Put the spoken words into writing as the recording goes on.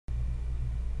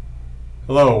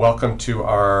Hello, welcome to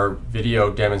our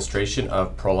video demonstration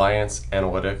of Proliance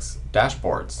Analytics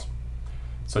Dashboards.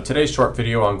 So today's short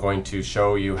video I'm going to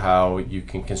show you how you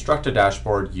can construct a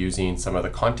dashboard using some of the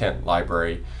content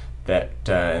library that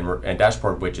and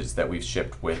dashboard widgets that we've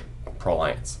shipped with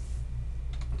Proliance.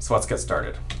 So let's get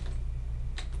started.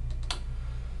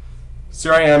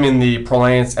 So here I am in the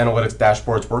Proliance Analytics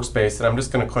Dashboards workspace, and I'm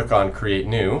just going to click on Create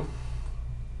New.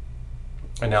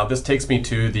 And now this takes me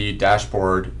to the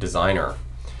dashboard designer.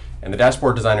 And the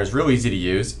dashboard designer is really easy to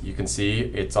use. You can see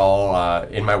it's all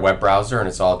in my web browser and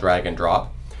it's all drag and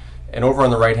drop. And over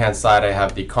on the right hand side I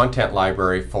have the content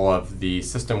library full of the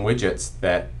system widgets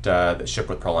that ship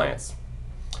with Proliance.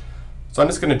 So I'm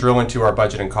just going to drill into our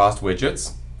budget and cost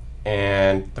widgets.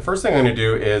 And the first thing I'm going to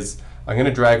do is I'm going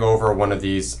to drag over one of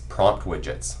these prompt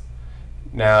widgets.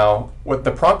 Now what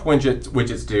the prompt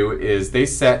widgets do is they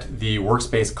set the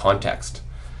workspace context,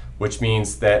 which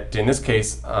means that in this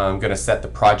case I'm going to set the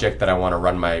project that I want to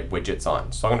run my widgets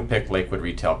on. So I'm going to pick Lakewood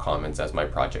Retail Commons as my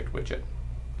project widget.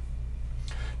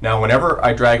 Now whenever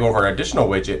I drag over an additional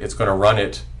widget, it's going to run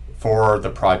it for the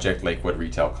project Lakewood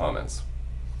Retail Commons.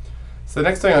 So the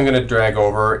next thing I'm going to drag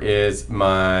over is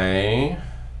my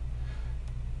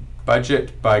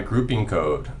budget by grouping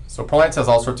code. So Proliance has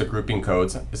all sorts of grouping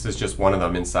codes. This is just one of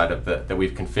them inside of that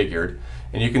we've configured.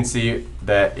 And you can see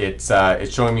that it's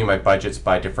showing me my budgets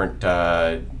by different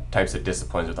types of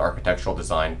disciplines with architectural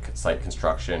design, site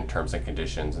construction, terms and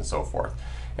conditions, and so forth.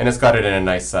 And it's got it in a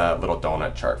nice little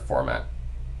donut chart format.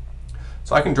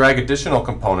 So I can drag additional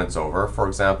components over. For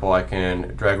example, I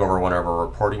can drag over one of our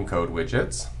reporting code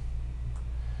widgets.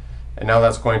 And now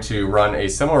that's going to run a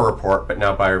similar report, but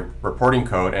now by reporting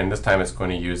code, and this time it's going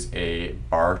to use a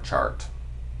bar chart.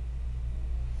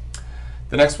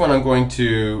 The next one I'm going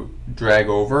to drag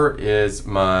over is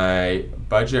my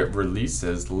budget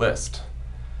releases list.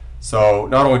 So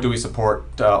not only do we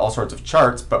support all sorts of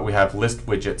charts, but we have list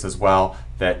widgets as well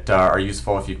that are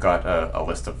useful if you've got a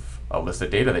list of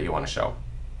data that you want to show.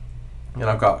 And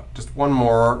I've got just one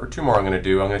more or two more I'm going to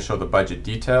do. I'm going to show the budget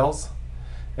details.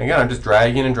 And again, I'm just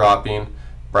dragging and dropping,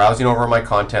 browsing over my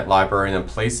content library, and then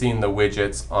placing the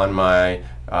widgets on my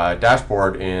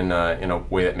dashboard in a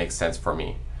way that makes sense for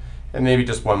me. And maybe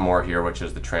just one more here, which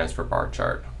is the transfer bar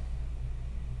chart.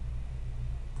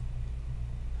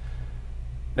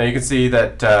 Now you can see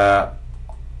that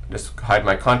just hide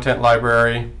my content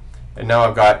library, and now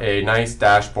I've got a nice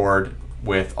dashboard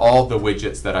with all the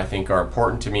widgets that I think are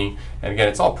important to me. And again,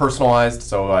 it's all personalized,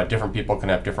 so different people can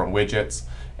have different widgets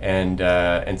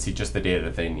and see just the data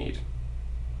that they need.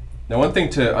 Now one thing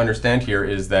to understand here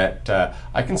is that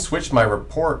I can switch my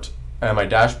report and my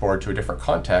dashboard to a different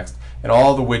context, and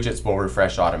all the widgets will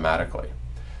refresh automatically.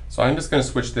 So I'm just going to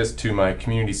switch this to my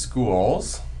community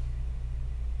schools.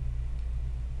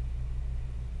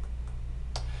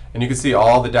 And you can see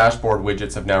all the dashboard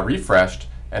widgets have now refreshed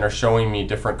and are showing me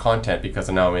different content because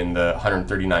I'm now in the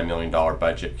 $139 million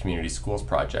budget community schools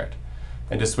project.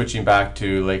 And just switching back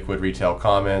to Lakewood Retail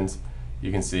Commons,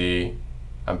 you can see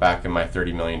I'm back in my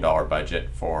 $30 million budget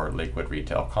for Lakewood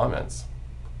Retail Commons.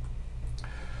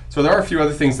 So there are a few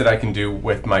other things that I can do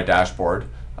with my dashboard.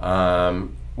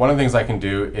 One of the things I can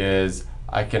do is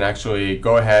I can actually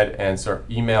go ahead and sort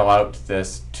of email out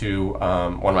this to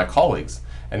one of my colleagues,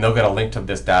 and they'll get a link to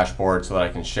this dashboard so that I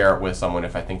can share it with someone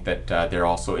if I think that they're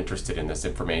also interested in this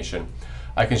information.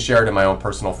 I can share it in my own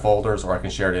personal folders, or I can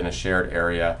share it in a shared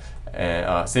area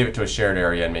and save it to a shared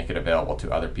area and make it available to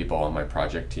other people on my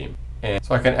project team. And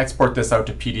so I can export this out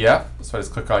to PDF. So I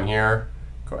just click on here,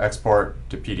 go export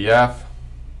to PDF.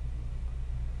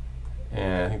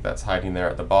 And I think that's hiding there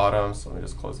at the bottom. So let me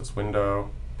just close this window,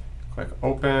 click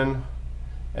open,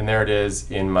 and there it is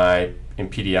in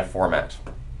PDF format.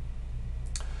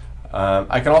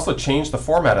 I can also change the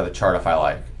format of the chart if I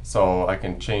like. So I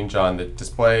can change on the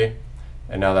display,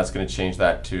 and now that's going to change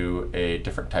that to a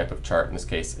different type of chart. In this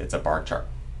case, it's a bar chart.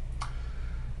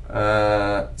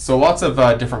 So lots of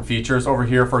different features. Over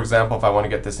here, for example, if I want to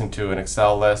get this into an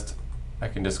Excel list, I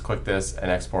can just click this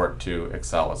and export to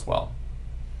Excel as well.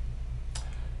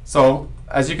 So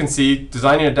as you can see,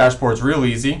 designing a dashboard is real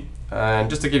easy. And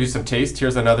just to give you some taste,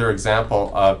 here's another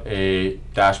example of a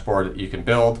dashboard that you can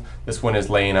build. This one is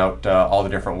laying out all the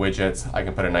different widgets. I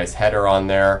can put a nice header on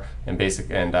there and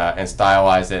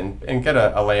stylize it and get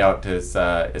a layout is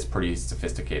pretty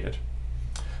sophisticated.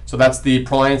 So that's the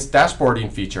Proliance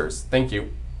dashboarding features. Thank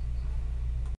you.